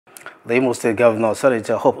The Imo State Governor,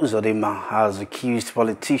 Senator Hope Uzodimma, has accused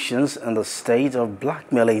politicians in the state of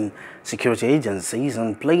blackmailing security agencies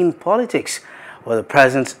and playing politics with the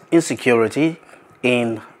present insecurity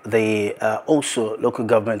in the Orsu Local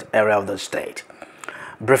government area of the state.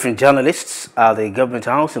 Briefing journalists at the government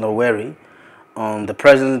house in Owerri on the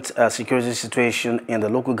present security situation in the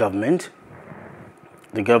local government,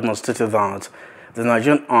 the governor stated that the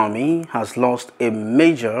Nigerian army has lost a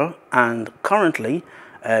major and currently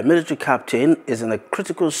a military captain is in a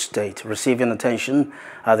critical state, receiving attention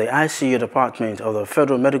at the ICU department of the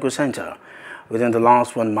Federal Medical Center within the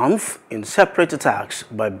last 1 month in separate attacks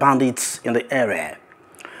by bandits in the area.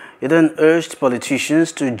 He then urged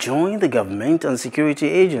politicians to join the government and security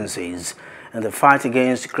agencies in the fight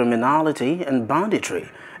against criminality and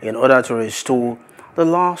banditry in order to restore the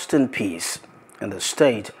lasting peace in the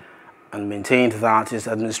state, and maintained that his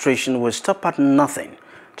administration will stop at nothing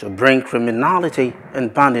to bring criminality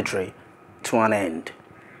and banditry to an end.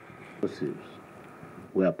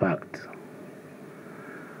 We are packed.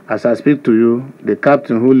 As I speak to you, the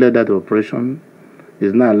captain who led that operation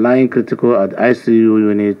is now lying critical at ICU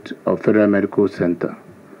unit of Federal Medical Center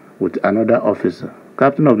with another officer,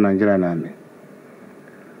 captain of Nigerian Army.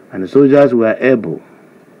 And the soldiers were able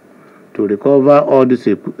to recover all these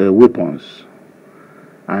weapons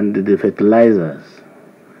and the fertilizers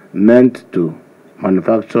meant to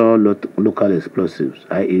manufacture local explosives,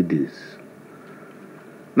 IEDs.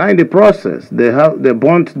 Now in the process, they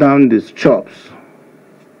burnt down these shops,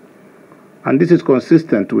 and this is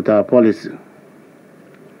consistent with our policy.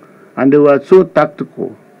 And they were so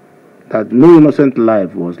tactical that no innocent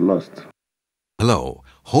life was lost. Hello,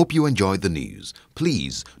 hope you enjoyed the news.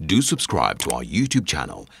 Please do subscribe to our YouTube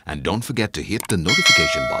channel and don't forget to hit the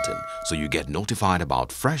notification button so you get notified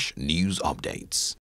about fresh news updates.